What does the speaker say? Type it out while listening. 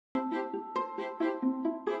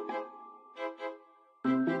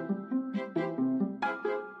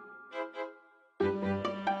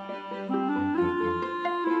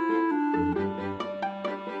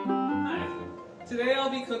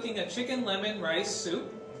be cooking a chicken lemon rice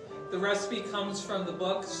soup. The recipe comes from the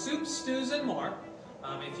book Soup, Stews, and More.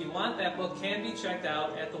 If you want, that book can be checked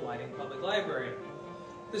out at the Whiting Public Library.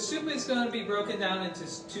 The soup is going to be broken down into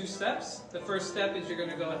 2 steps. The first step is you're going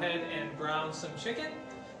to go ahead and brown some chicken.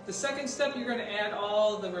 The second step, you're going to add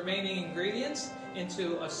all the remaining ingredients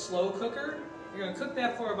into a slow cooker. You're going to cook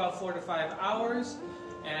that for about 4 to 5 hours.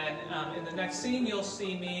 And in the next scene, you'll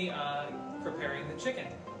see me preparing the chicken.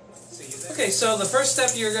 See you there. Okay, so the first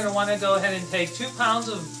step, you're going to want to go ahead and take 2 pounds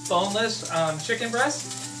of boneless chicken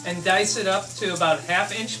breast and dice it up to about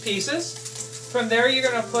 1/2-inch pieces. From there, you're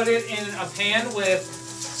going to put it in a pan with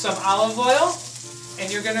some olive oil,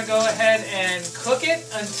 and you're going to go ahead and cook it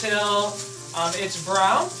until it's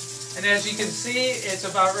brown. And as you can see, it's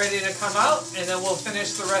about ready to come out, and then we'll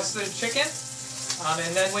finish the rest of the chicken.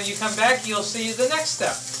 And then when you come back, you'll see the next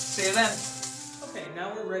step. See you then. Okay,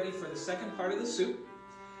 now we're ready for the second part of the soup.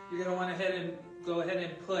 You're going to want to go ahead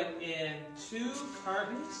and put in 2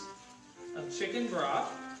 cartons of chicken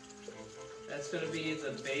broth. That's going to be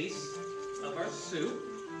the base of our soup.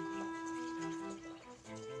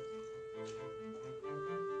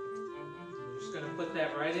 You're just going to put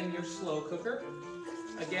that right in your slow cooker.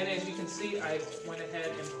 Again, as you can see, I went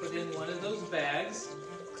ahead and put in one of those bags.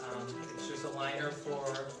 It's just a liner for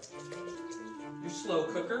your slow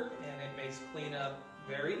cooker, and it makes cleanup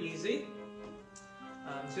very easy.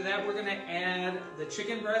 To that, we're going to add the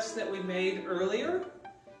chicken breast that we made earlier,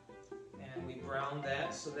 and we browned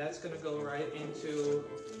that, so that's going to go right into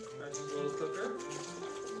our slow cooker.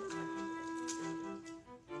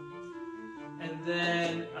 And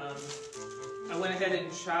then I went ahead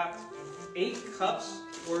and chopped 8 cups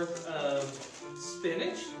worth of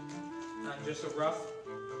spinach, just a rough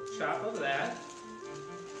chop of that.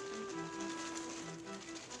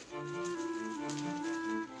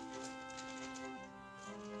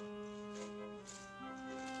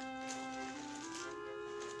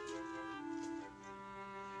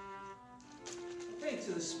 Okay,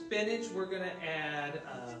 to the spinach, we're going to add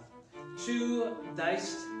 2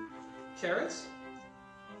 diced carrots,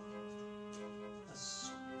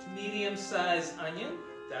 a medium-sized onion,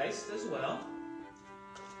 diced as well,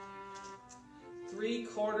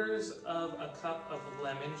 3/4 of a cup of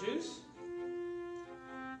lemon juice,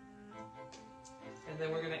 and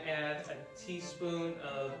then we're going to add a teaspoon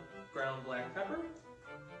of ground black pepper,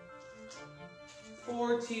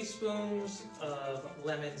 4 teaspoons of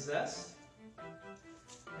lemon zest,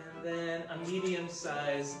 and then a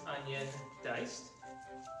medium-sized onion diced.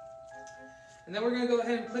 And then we're going to go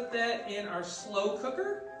ahead and put that in our slow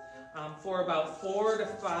cooker for about 4 to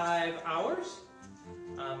 5 hours.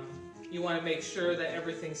 You want to make sure that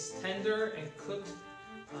everything's tender and cooked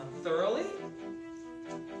thoroughly.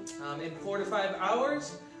 In 4 to 5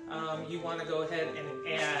 hours, you want to go ahead and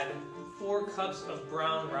add 4 cups of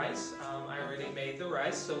brown rice. I already made the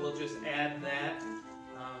rice, so we'll just add that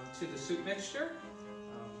to the soup mixture.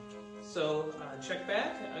 So check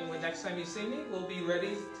back, and when next time you see me, we'll be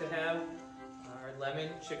ready to have our lemon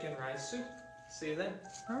chicken rice soup. See you then.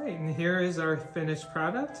 All right, and here is our finished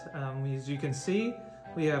product. As you can see,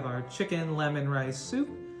 we have our chicken lemon rice soup,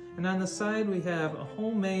 and on the side we have a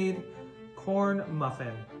homemade corn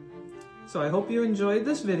muffin. So I hope you enjoyed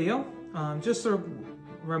this video. Just a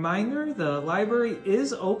reminder, the library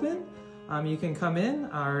is open. You can come in.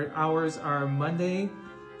 Our hours are Monday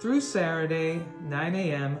through Saturday, 9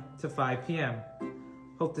 a.m. to 5 p.m.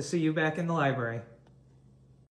 Hope to see you back in the library.